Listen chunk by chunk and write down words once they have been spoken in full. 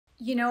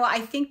I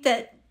think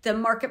that the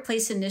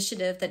marketplace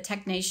initiative that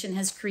TECHNATION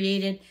has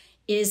created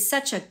is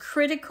such a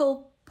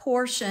critical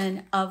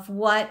portion of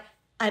what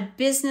a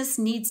business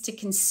needs to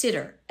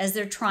consider as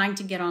they're trying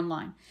to get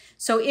online.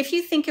 So if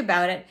you think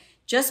about it,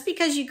 just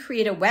because you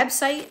create a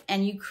website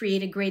and you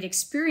create a great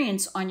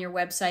experience on your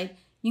website,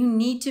 you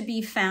need to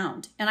be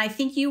found. And I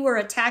think you were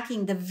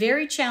attacking the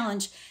very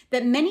challenge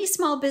that many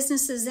small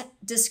businesses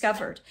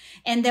discovered,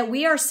 and that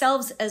we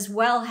ourselves as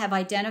well have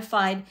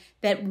identified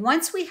that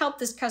once we help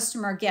this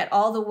customer get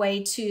all the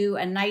way to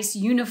a nice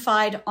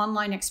unified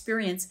online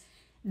experience,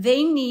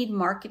 they need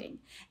marketing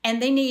and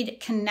they need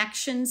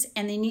connections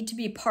and they need to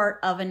be part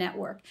of a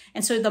network.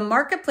 And so the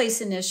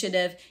marketplace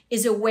initiative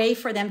is a way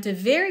for them to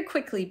very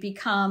quickly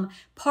become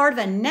part of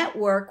a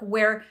network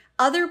where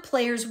other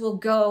players will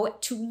go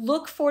to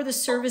look for the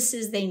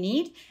services they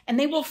need, and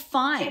they will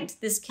find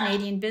this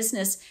Canadian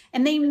business,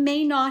 and they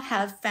may not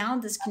have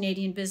found this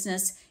Canadian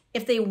business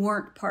if they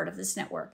weren't part of this network.